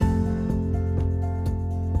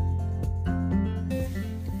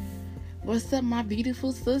What's up, my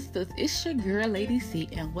beautiful sisters? It's your girl, Lady C,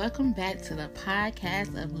 and welcome back to the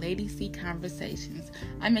podcast of Lady C Conversations.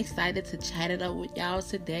 I'm excited to chat it up with y'all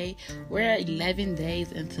today. We're 11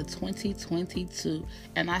 days into 2022,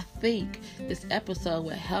 and I think this episode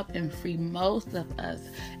will help and free most of us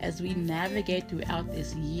as we navigate throughout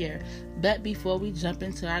this year. But before we jump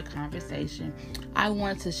into our conversation, I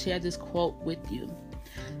want to share this quote with you.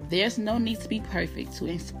 There's no need to be perfect to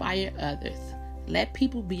inspire others. Let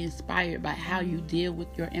people be inspired by how you deal with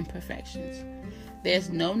your imperfections. There's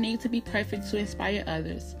no need to be perfect to inspire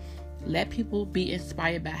others. Let people be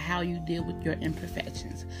inspired by how you deal with your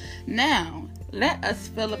imperfections. Now, let us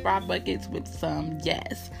fill up our buckets with some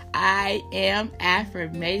I am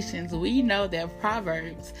affirmations. We know that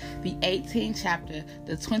Proverbs, the 18th chapter,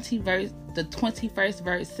 the 21st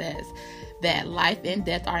verse says that life and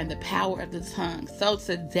death are in the power of the tongue. So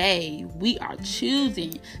today, we are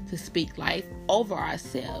choosing to speak life over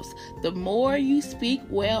ourselves. The more you speak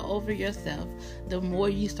well over yourself, the more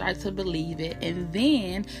you start to believe it, and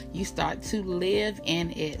then you start to live in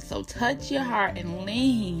it. So touch your heart and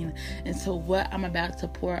lean into what I'm about to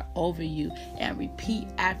pour over you and repeat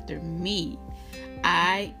after me.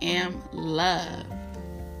 I am loved.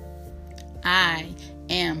 I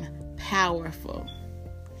am powerful.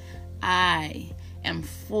 I am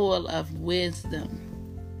full of wisdom.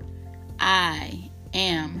 I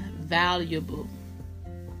am valuable.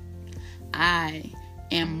 I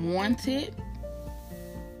am wanted.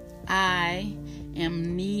 I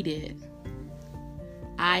am needed.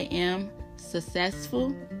 I am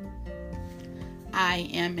successful. I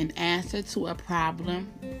am an answer to a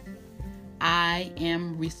problem. I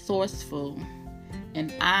am resourceful.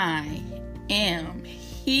 And I am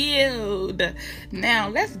healed. Now,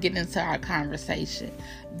 let's get into our conversation.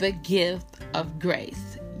 The gift of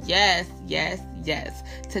grace. Yes.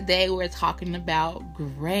 Today we're talking about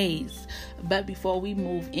grace. But before we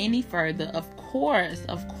move any further, of course,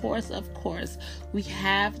 we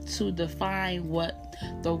have to define what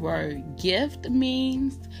the word gift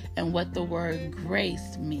means and what the word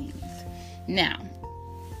grace means. Now,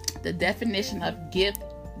 the definition of gift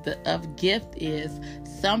is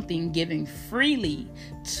something given freely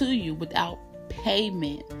to you without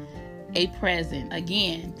payment. A present.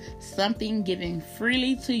 Again, something given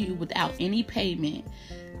freely to you without any payment.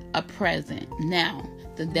 A present. Now,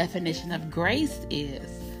 the definition of grace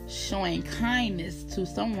is showing kindness to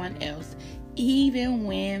someone else even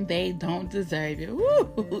when they don't deserve it.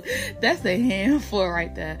 Woo! That's a handful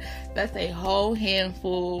right there. That's a whole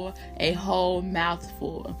handful, a whole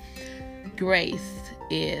mouthful. Grace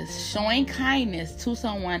is showing kindness to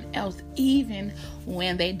someone else even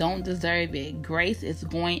when they don't deserve it. Grace is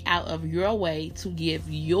going out of your way to give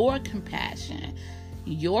your compassion,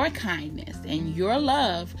 your kindness, and your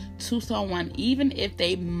love to someone even if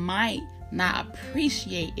they might not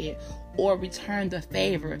appreciate it or return the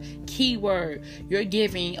favor. Keyword, you're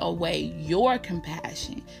giving away your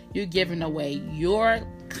compassion, you're giving away your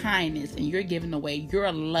kindness, and you're giving away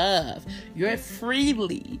your love. You're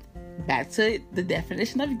freely, back to the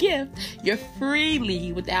definition of gift, you're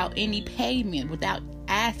freely, without any payment, without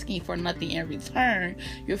asking for nothing in return,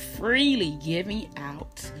 you're freely giving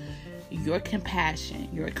out your compassion,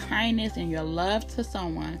 your kindness, and your love to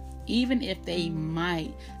someone, even if they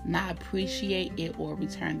might not appreciate it or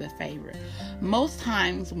return the favor. Most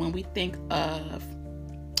times when we think of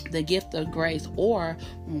the gift of grace, or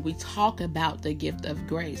when we talk about the gift of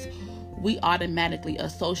grace, we automatically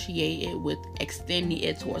associate it with extending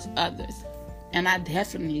it towards others. And I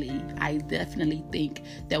definitely think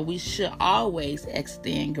that we should always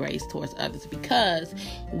extend grace towards others because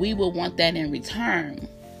we will want that in return.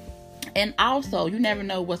 And also, you never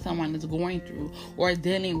know what someone is going through or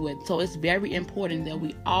dealing with. So it's very important that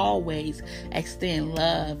we always extend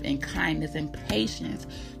love and kindness and patience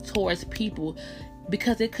towards people,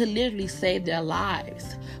 because it could literally save their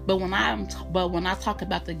lives. But when I talk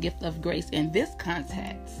about the gift of grace in this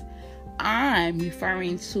context, I'm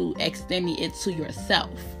referring to extending it to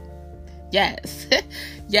yourself. Yes.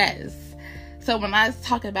 So when I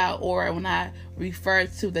talk about, or when I refer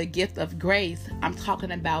to the gift of grace, I'm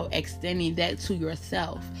talking about extending that to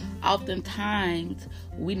yourself. Oftentimes,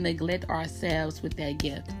 we neglect ourselves with that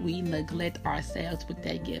gift.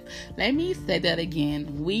 Let me say that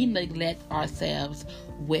again. We neglect ourselves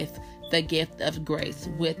with the gift of grace,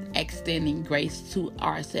 with extending grace to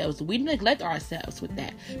ourselves. We neglect ourselves with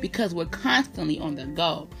that because we're constantly on the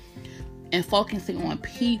go and focusing on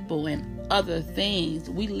people and other things.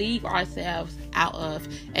 We leave ourselves out of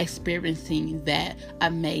experiencing that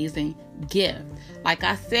amazing gift. Like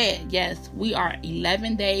I said, yes, we are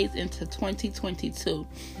 11 days into 2022,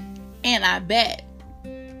 and I bet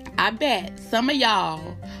I bet some of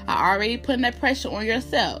y'all are already putting that pressure on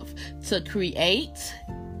yourself to create,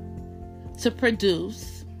 to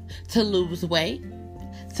produce, to lose weight,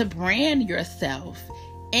 to brand yourself,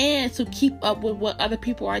 and to keep up with what other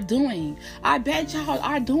people are doing. I bet y'all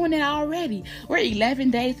are doing it already. We're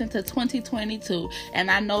 11 days into 2022,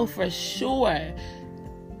 and I know for sure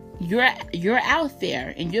you're out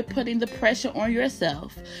there and you're putting the pressure on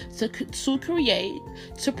yourself to create,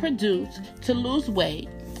 to produce, to lose weight,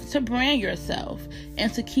 to brand yourself,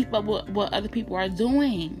 and to keep up with what other people are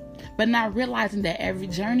doing. But not realizing that every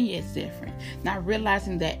journey is different. Not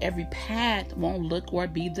realizing that every path won't look or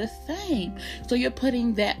be the same. So you're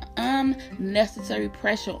putting that unnecessary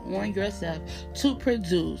pressure on yourself to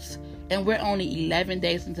produce. And we're only 11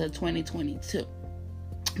 days into 2022.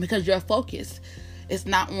 Because your focus is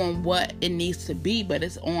not on what it needs to be, but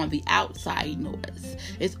it's on the outside noise.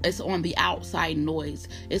 It's on the outside noise.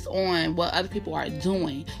 It's on what other people are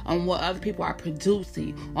doing, on what other people are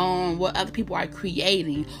producing, on what other people are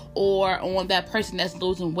creating, or on that person that's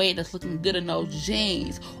losing weight, that's looking good in those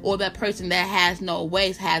jeans, or that person that has no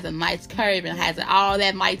waist, has a nice curve, and has all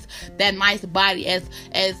that nice body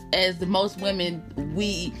as most women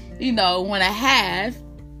we want to have.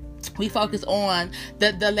 We focus on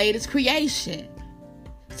the latest creation.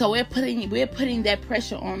 So we're putting that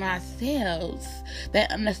pressure on ourselves,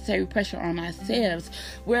 that unnecessary pressure on ourselves.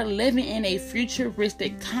 We're living in a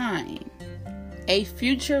futuristic time. A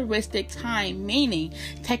futuristic time, meaning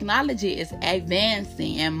technology is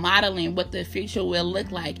advancing and modeling what the future will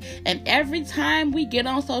look like. And every time we get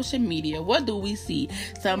on social media, what do we see?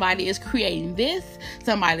 Somebody is creating this,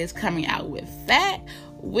 somebody is coming out with that,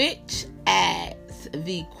 which adds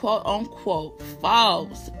the quote-unquote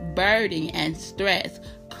false burden and stress,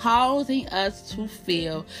 causing us to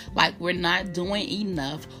feel like we're not doing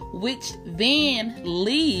enough, which then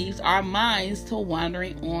leaves our minds to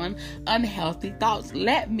wandering on unhealthy thoughts.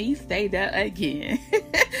 Let me say that again.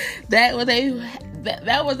 That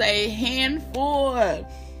was a handful.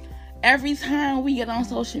 Every time we get on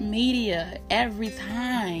social media, every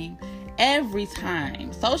time.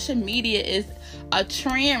 Social media is a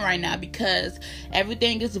trend right now because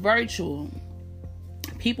everything is virtual.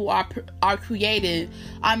 People are creating,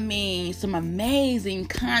 some amazing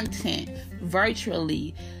content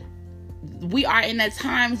virtually. We are in the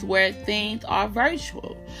times where things are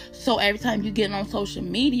virtual. So every time you get on social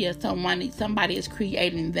media, somebody is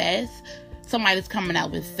creating this, somebody's coming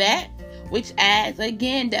out with that, which adds,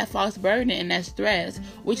 again, that false burden and that stress,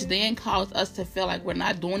 which then causes us to feel like we're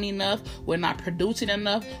not doing enough, we're not producing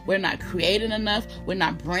enough, we're not creating enough, we're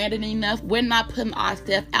not branding enough, we're not putting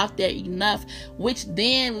ourselves out there enough, which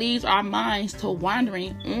then leaves our minds to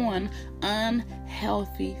wandering on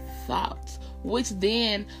unhealthy thoughts, which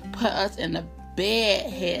then put us in a bad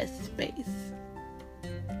headspace.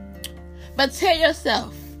 But tell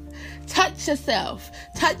yourself, touch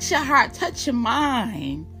your heart, touch your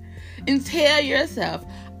mind, and tell yourself,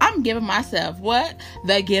 I'm giving myself what?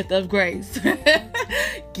 The gift of grace.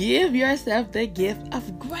 Give yourself the gift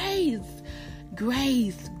of grace.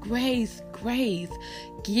 Grace.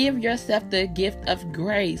 Give yourself the gift of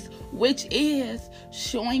grace, which is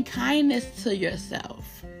showing kindness to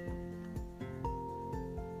yourself.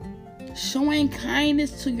 Showing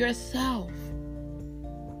kindness to yourself.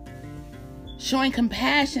 Showing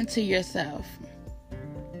compassion to yourself.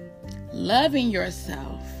 Loving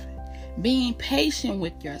yourself. Being patient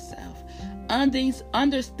with yourself,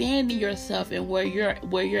 understanding yourself and where you're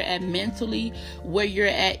at mentally, where you're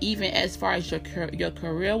at even as far as your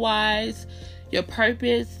career wise, your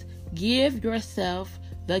purpose. Give yourself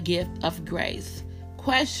the gift of grace.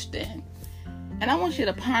 Question, and I want you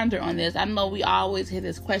to ponder on this. I know we always hear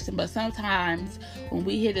this question, but sometimes when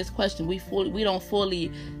we hear this question, we don't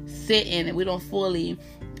fully sit in it. We don't fully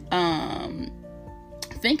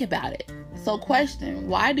think about it. So question,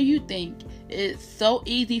 why do you think it's so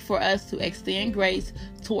easy for us to extend grace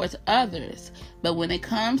towards others, but when it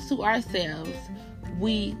comes to ourselves,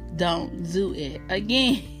 we don't do it?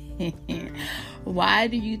 Again, why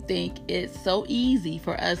do you think it's so easy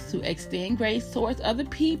for us to extend grace towards other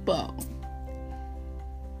people,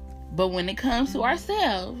 but when it comes to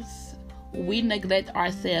ourselves, we neglect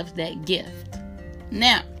ourselves that gift?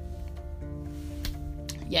 Now,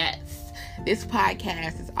 yes, this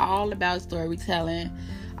podcast is all about storytelling,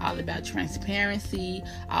 all about transparency,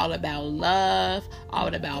 all about love,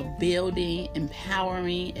 all about building,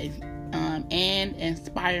 empowering, and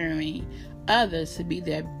inspiring others to be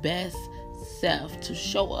their best self, to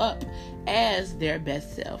show up as their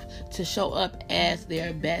best self, to show up as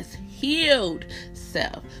their best healed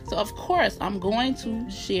self. So, of course, I'm going to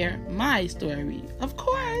share my story. Of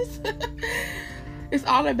course. It's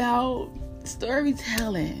all about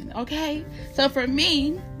storytelling, okay? So for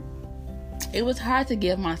me, it was hard to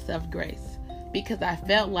give myself grace because I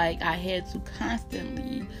felt like I had to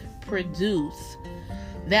constantly produce.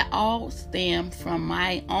 That all stemmed from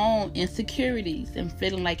my own insecurities and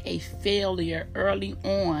feeling like a failure early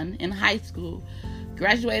on in high school,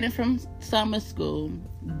 graduating from summer school,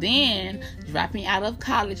 then dropping out of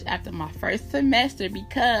college after my first semester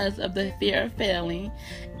because of the fear of failing,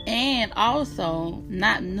 and also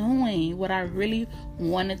not knowing what I really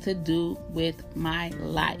wanted to do with my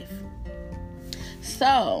life.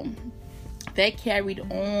 So that carried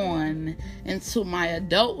on into my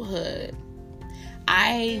adulthood.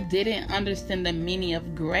 I didn't understand the meaning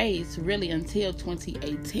of grace really until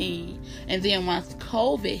 2018. And then once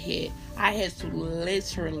COVID hit, I had to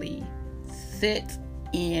literally sit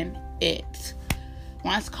in it.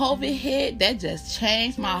 Once COVID hit, that just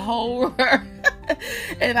changed my whole world.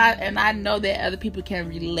 and I know that other people can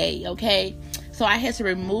relate, okay? So I had to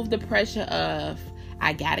remove the pressure of,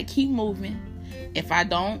 I gotta keep moving. If I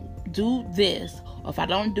don't do this, or if I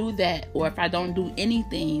don't do that, or if I don't do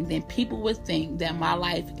anything, then people would think that my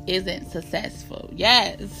life isn't successful.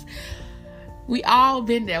 Yes. We all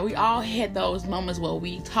been there. We all had those moments where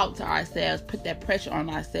we talk to ourselves, put that pressure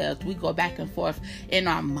on ourselves. We go back and forth in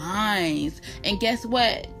our minds. And guess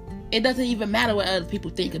what? It doesn't even matter what other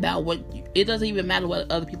people think about it doesn't even matter what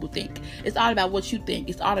other people think. It's all about what you think.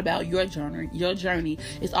 It's all about your journey.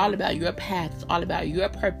 It's all about your path. It's all about your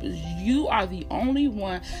purpose. You are the only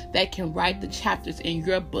one that can write the chapters in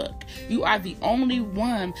your book. You are the only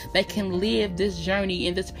one that can live this journey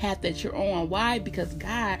in this path that you're on. Why? Because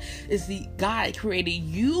God created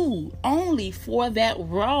you only for that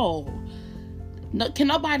role. No, can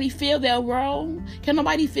nobody feel that role? Can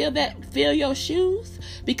nobody feel your shoes?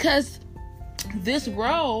 Because this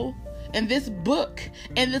role and this book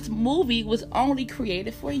and this movie was only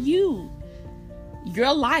created for you.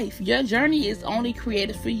 Your life, your journey is only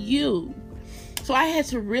created for you. So I had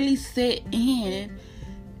to really sit in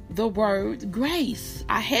the word grace.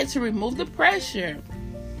 I had to remove the pressure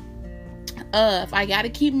of, I gotta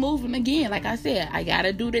keep moving again. Like I said, I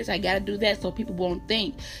gotta do this, I gotta do that, so people won't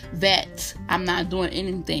think that I'm not doing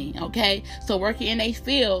anything, okay? So working in a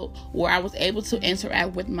field where I was able to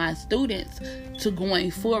interact with my students, to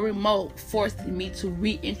going full remote, forced me to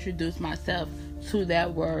reintroduce myself to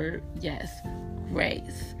that word, yes,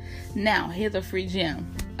 grace. Now, here's a free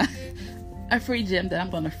gem. A free gem that I'm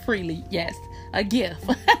going to freely, yes, a gift.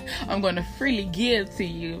 I'm going to freely give to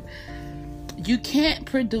you. You can't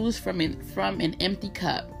produce from an empty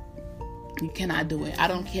cup. You cannot do it. I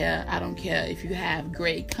don't care if you have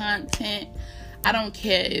great content. I don't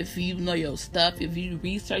care if you know your stuff, if you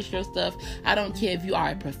research your stuff. I don't care if you are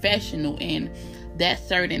a professional in that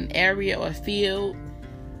certain area or field.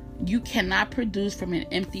 You cannot produce from an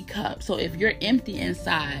empty cup. So if you're empty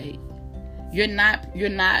inside, you're not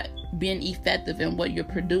being effective in what you're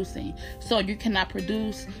producing. So you cannot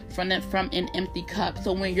produce from an empty cup.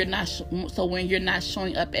 So when you're not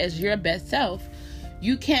showing up as your best self,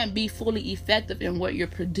 you can't be fully effective in what you're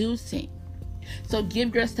producing. So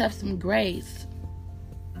give yourself some grace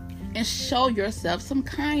and show yourself some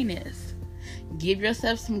kindness. Give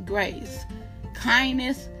yourself some grace,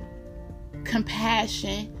 kindness,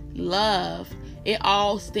 compassion, love. It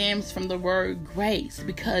all stems from the word grace,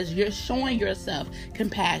 because you're showing yourself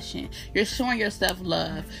compassion. You're showing yourself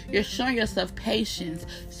love. You're showing yourself patience.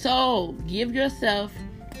 So give yourself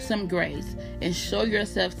some grace and show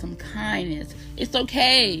yourself some kindness. It's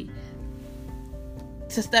okay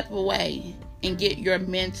to step away and get your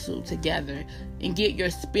mental together and get your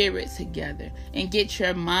spirit together and get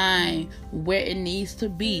your mind where it needs to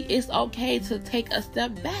be. It's okay to take a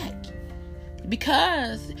step back,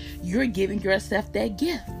 because you're giving yourself that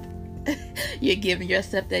gift. You're giving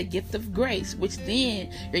yourself that gift of grace, which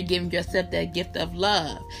then you're giving yourself that gift of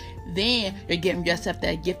love. Then you're giving yourself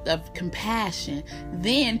that gift of compassion.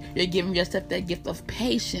 Then you're giving yourself that gift of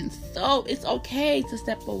patience. So it's okay to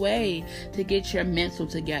step away, to get your mental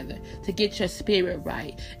together, to get your spirit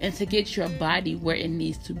right, and to get your body where it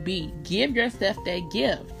needs to be. Give yourself that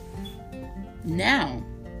gift now.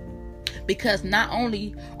 Because not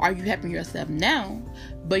only are you helping yourself now,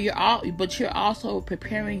 but you're also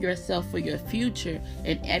preparing yourself for your future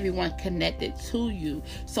and everyone connected to you.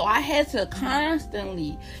 So I had to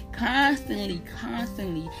constantly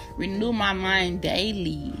renew my mind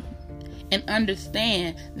daily and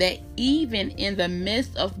understand that even in the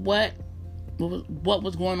midst of what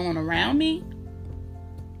was going on around me,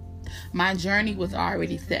 my journey was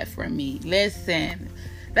already set for me. Listen.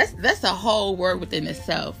 That's a whole word within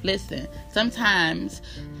itself. Listen, sometimes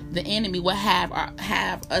the enemy will have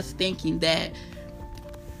us thinking that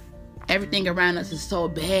everything around us is so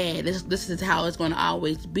bad. This is how it's going to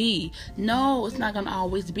always be. No, it's not going to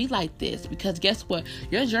always be like this, because guess what?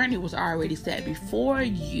 Your journey was already set before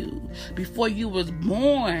you. Before you was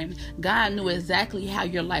born, God knew exactly how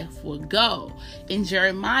your life would go. In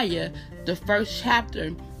Jeremiah, the 1st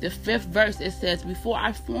chapter, the 5th verse, it says, "Before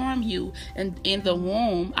I formed you in the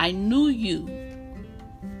womb, I knew you.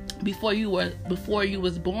 Before you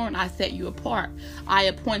was born, I set you apart. I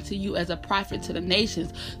appointed you as a prophet to the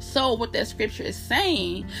nations." So what that scripture is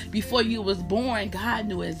saying, before you was born, God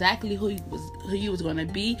knew exactly who you was going to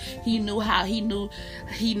be. He knew how he was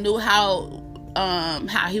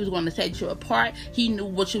going to set you apart. He knew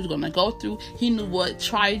what you was going to go through. He knew what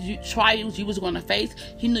trials you was going to face.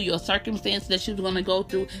 He knew your circumstances that you was going to go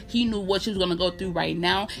through. He knew what you was going to go through right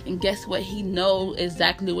now. And guess what? He knows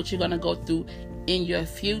exactly what you're going to go through in your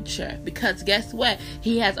future, because guess what?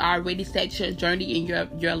 He has already set your journey in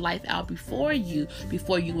your life out before you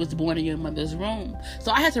was born in your mother's womb.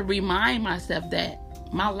 So I had to remind myself that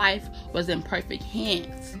my life was in perfect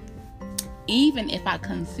hands, even if I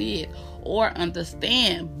couldn't see it or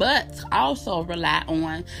understand, but also rely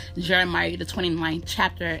on Jeremiah, the 29th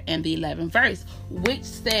chapter and the 11th verse, which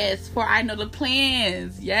says, "For I know the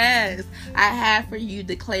plans, yes, I have for you,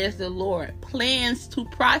 declares the Lord, plans to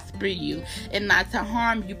prosper you and not to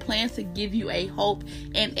harm you, plans to give you a hope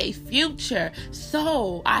and a future."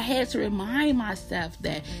 So I had to remind myself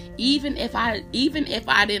that even if I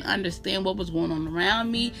didn't understand what was going on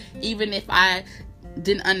around me, even if I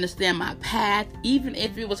didn't understand my path, even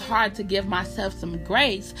if it was hard to give myself some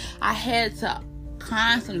grace, I had to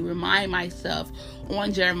constantly remind myself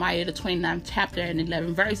on Jeremiah, the 29th chapter and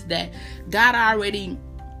 11th verse, that God already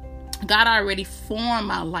formed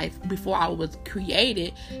my life before I was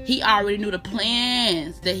created. He already knew the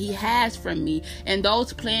plans that he has for me. And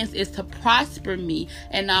those plans is to prosper me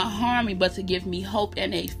and not harm me, but to give me hope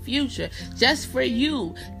and a future. Just for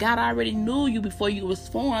you. God already knew you before you was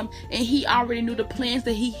formed, and he already knew the plans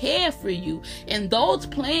that he had for you. And those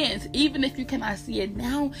plans, even if you cannot see it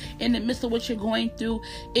now in the midst of what you're going through,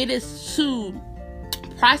 it is to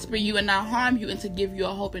prosper you and not harm you, and to give you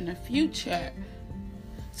a hope in the future.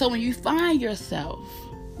 So when you find yourself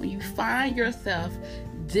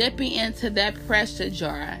dipping into that pressure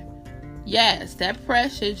jar, yes, that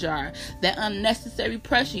pressure jar, that unnecessary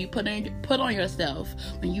pressure you put on yourself,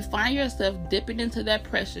 when you find yourself dipping into that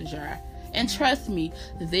pressure jar, and trust me,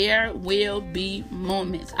 there will be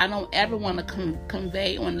moments. I don't ever want to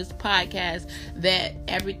convey on this podcast that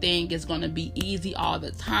everything is going to be easy all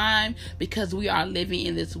the time, because we are living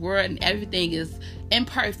in this world and everything is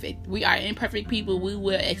imperfect. We are imperfect people. We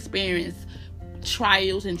will experience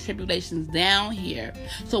trials and tribulations down here.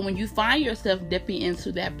 So when you find yourself dipping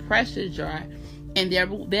into that pressure jar, and there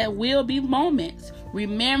will be moments,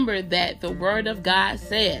 remember that the word of God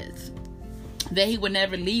says that he would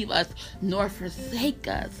never leave us nor forsake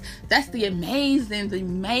us. That's the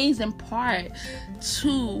amazing part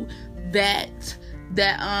to that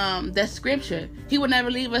scripture. He would never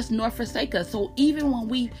leave us nor forsake us. So even when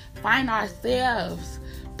we find ourselves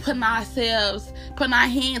putting our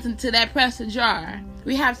hands into that pressure jar,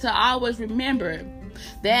 we have to always remember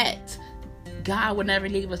that God will never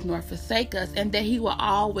leave us nor forsake us, and that he will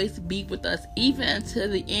always be with us even until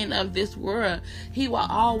the end of this world. He will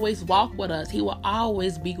always walk with us. He will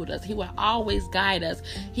always be with us. He will always guide us.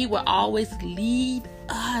 He will always lead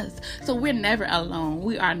us. So we're never alone.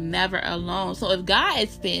 We are never alone. So if God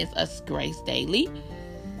extends us grace daily,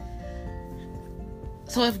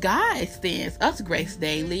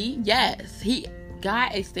 yes,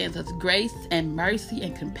 God extends us grace and mercy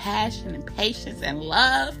and compassion and patience and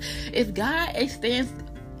love. If God extends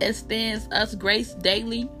us grace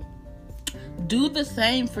daily, do the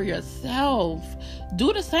same for yourself.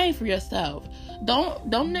 Do the same for yourself.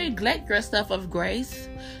 Don't neglect yourself of grace.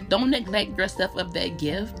 Don't neglect yourself of that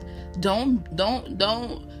gift. Don't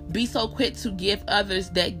be so quick to give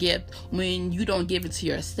others that gift when you don't give it to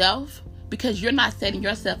yourself, because you're not setting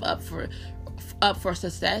yourself up for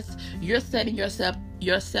success. You're setting yourself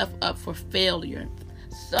up for failure.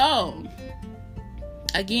 So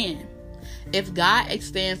again, if God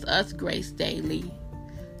extends us grace daily,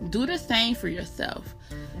 do the same for yourself.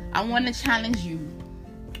 I want to challenge you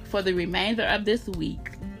for the remainder of this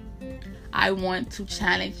week. I want to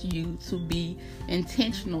challenge you to be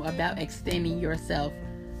intentional about extending yourself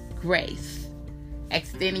grace,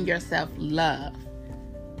 extending yourself love,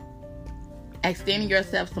 extending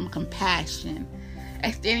yourself some compassion,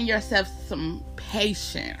 extending yourself some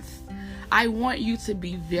patience. I want you to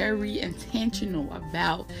be very intentional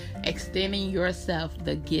about extending yourself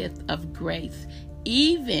the gift of grace.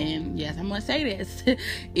 Even, yes, I'm going to say this,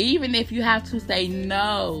 even if you have to say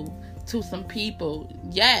no to some people.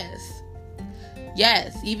 Yes.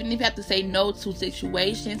 Even if you have to say no to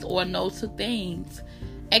situations or no to things,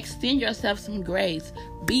 extend yourself some grace.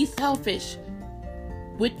 Be selfish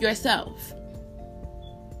with yourself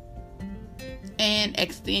and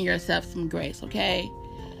extend yourself some grace, okay?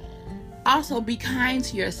 Also, be kind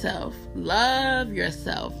to yourself. Love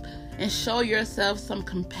yourself and show yourself some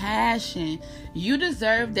compassion. You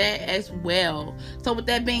deserve that as well. So with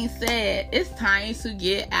that being said, it's time to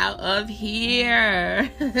get out of here.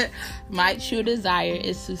 My true desire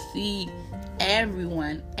is to see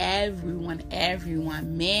everyone, man,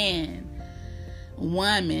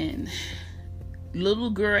 woman, little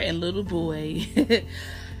girl, and little boy.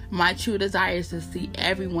 My true desire is to see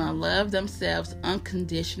everyone love themselves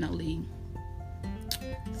unconditionally.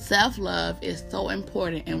 Self-love is so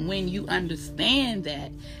important, and when you understand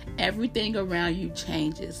that, everything around you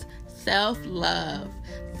changes. Self-love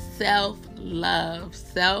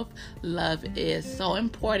is so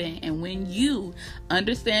important, and when you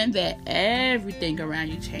understand that, everything around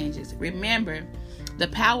you changes. Remember, the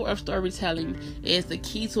power of storytelling is the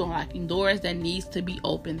key to unlocking doors that needs to be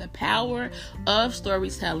opened. The power of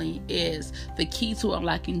storytelling is the key to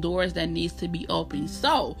unlocking doors that needs to be opened.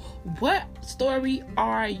 So, what story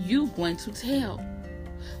are you going to tell?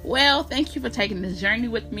 Well, thank you for taking this journey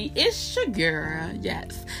with me. It's your girl,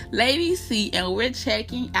 yes, Lady C, and we're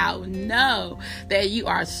checking out. Know that you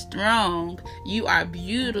are strong, you are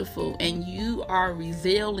beautiful, and you are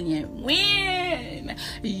resilient. When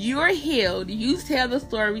you're healed, you tell the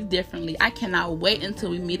story differently. I cannot wait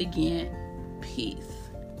until we meet again. Peace.